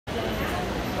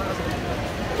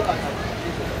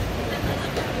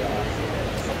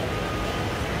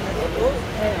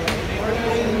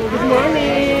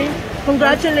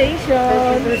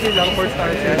Congratulations! Thank you lang for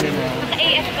Star Cinema.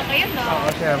 Naka-AF ba kayo, no? Oo,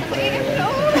 syempre.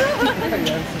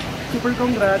 Ayan. Super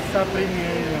congrats sa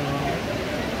premiere, no?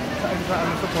 Sa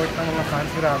support ng mga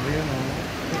fans. Grabe yun, no?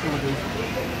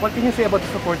 What can you say about the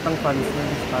support ng fans ng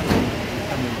Star Cinema?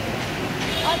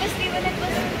 Honestly, when it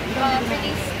was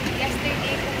released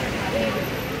yesterday,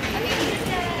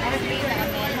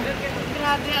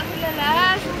 grabe, ang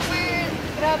lala. Super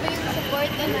grabe yung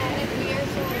support na natin. We are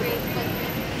so grateful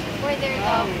for their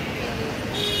love.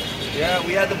 Yeah,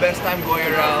 we had the best time going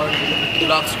around,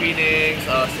 block screenings,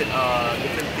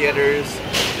 different theaters,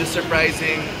 just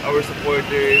surprising our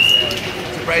supporters and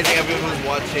surprising everyone who's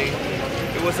watching.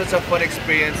 It was such a fun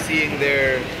experience seeing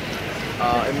their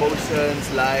emotions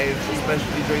live,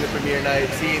 especially during the premiere night,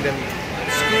 seeing them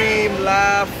scream,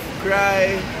 laugh,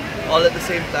 cry, all at the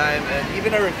same time, and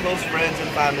even our close friends and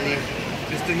family,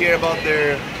 just to hear about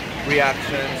their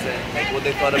reactions and like what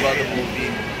they thought about the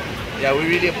movie. Yeah, we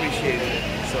really appreciate it.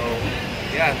 So,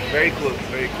 yeah, very cool,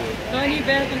 very cool.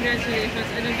 Donbelle, congratulations.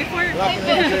 Before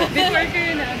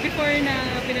na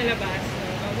pinalabas,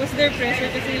 was there pressure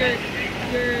kasi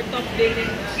your top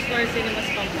billing Star Cinema's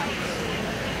comeback?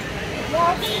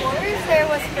 Yeah, of course there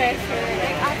was pressure.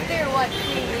 Like after what,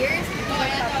 3 years,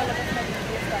 magpapalabas na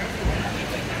video Star Cinema.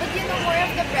 But you know, more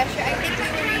of the pressure, I think we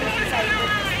were really excited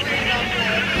because we're not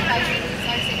like finally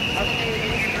Star Cinema is gonna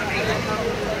release so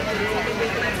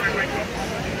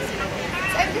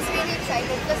I'm just really excited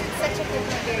because it's such a good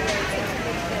material, it's such a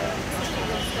good film, it's such a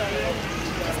good story. And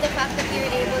just the fact that we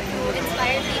were able to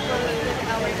inspire people with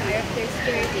our characters'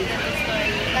 journey and the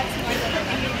story, that's more than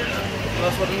enough.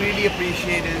 Plus, what we really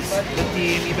appreciate is the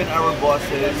team, even our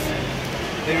bosses.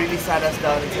 They really sat us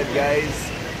down and said, guys,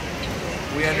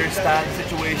 we understand the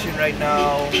situation right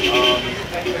now,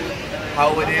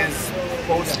 how it is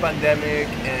post-pandemic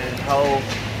and how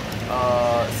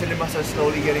cinemas are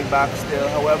slowly getting back still.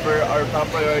 However, our top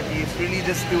priority is really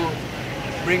just to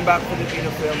bring back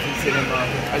Filipino films in cinema.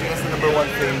 I think that's the #1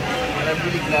 thing, and I'm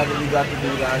really glad that we got to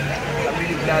do that. I'm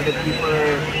really glad that people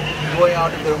are going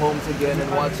out of their homes again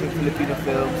and watching Filipino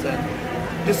films and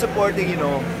just supporting, you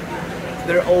know,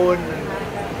 their own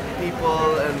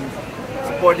people and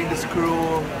supporting this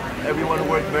crew. Everyone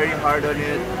worked very hard on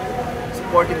it.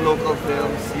 Supporting local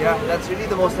films, yeah, that's really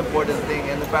the most important thing,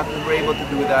 and the fact that we're able to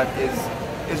do that is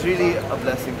really a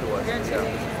blessing to us. Yeah.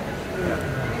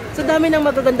 So dami ng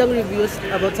magagandang reviews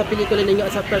about sa pelikula ninyo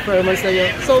at sa performance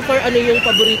ninyo. So far, ano yung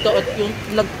paborito at yung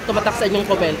tumatak sa inyong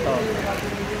komento?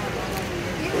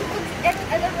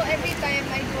 Alam mo, every time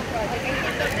I do a project, I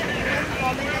think that the one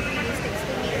comment that really sticks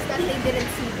to me is that they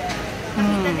didn't see them.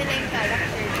 Nakita nila yung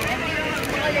character. And yung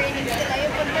mga learnings nila,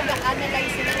 yung pag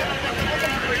nag-analyze sila,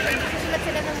 nagsusulat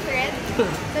sila ng thread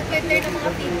sa Twitter ng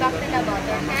mga feedback nila about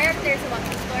their characters, about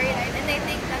the storyline, and I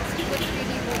think that's what's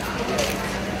really good to do.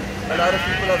 A lot of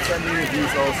people have sent me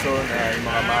reviews also na yung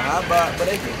mga mahaba, but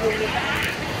I think yung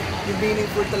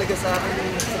meaningful talaga sa akin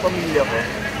yung sa pamilya ko.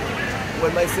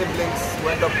 When my siblings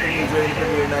went up to me during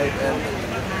premiere night and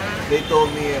they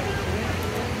told me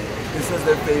this was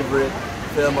their favorite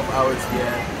film of ours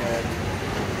yet. And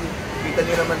kita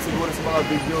niyo naman siguro sa mga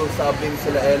video, sabi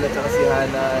sila Ella at si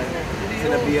Hannah,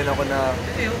 sinabihan ako na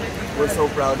we're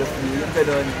so proud of you. Yung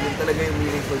ganun, yun talaga yung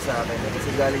meaningful sa akin. Kasi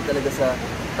galing talaga sa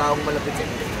taong malapit sa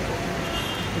akin.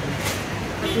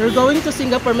 You're going to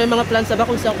Singapore, may mga plans na ba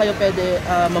kung saan kayo pwede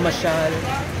mamasyal?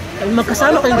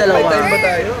 Magkasama kayong dalawa. May time ba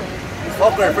tayo?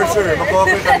 Hawker, for sure.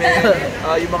 Mag-hawker kami.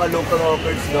 Yung mga local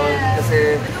hawkers doon.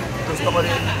 Kasi gusto ko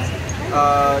rin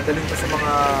dalhin ko sa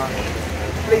mga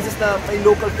places na may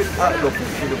local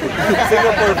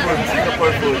Singapore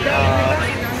food.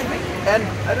 And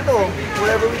I don't know,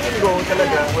 wherever we can go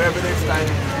talaga, wherever there's time,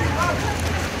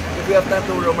 if we have time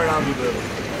to roam around, we will.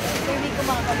 Hindi ko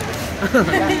makakalimutan.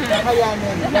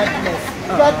 Kakayanin.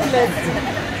 God bless.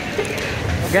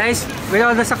 Guys, with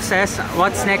all the success,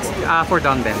 what's next for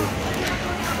Donbelle?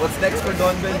 What's next for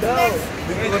Donbelle daw?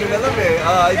 Hindi ko rin alam eh.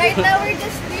 Right now, we're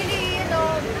just really, you know,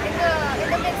 in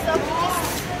the midst of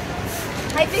just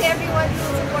hyping everyone to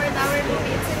support our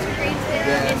movie. It's such a great film.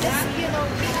 Yes. And just, you know,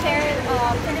 share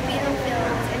Filipino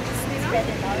films and just spread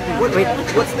it out.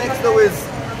 What's next though is,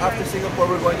 after Singapore,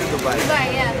 we're going to Dubai.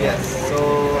 Dubai, yeah. Yes. So,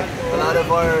 a lot of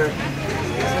our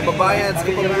babayans,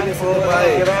 kapag-inis sa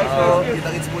Dubai,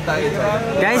 kita-kits po tayo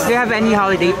dyan. Guys, do you have any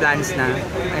holiday plans na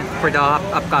for the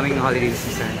upcoming holiday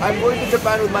season? I'm going to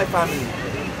Japan with my family.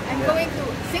 I'm going to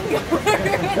Singapore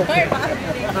with my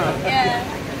family. Yeah.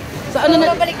 So ano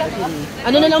na, babalik ako.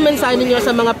 ano na lang mensahe niyo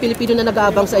sa mga Pilipino na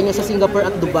nag-aabang sa inyo sa Singapore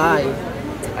at Dubai?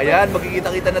 I Ayan,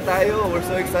 magkikita-kita na tayo. We're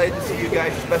so excited to see you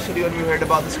guys, especially when we heard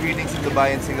about the screenings in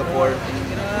Dubai and Singapore.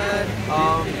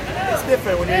 It's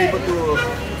different when you're able to,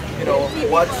 you know,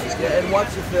 watch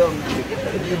the film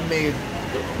you've made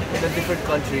in a different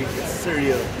country. It's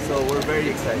surreal. So we're very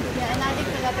excited. Yeah, and adding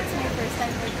to that, it's my first time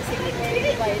participating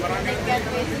in Dubai. And I can't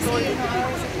wait to see, you know,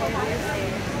 our supporters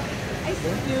there.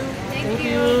 Thank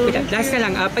you. Wait, last na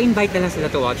lang, pa-invite na lang sila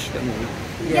to watch the movie.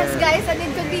 Yes, guys, An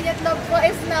Inconvenient Love po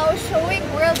is now showing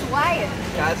worldwide.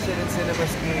 Catch it in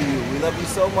cinemas near you. We love you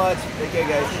so much. Take care,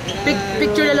 guys.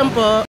 Picture na lang po.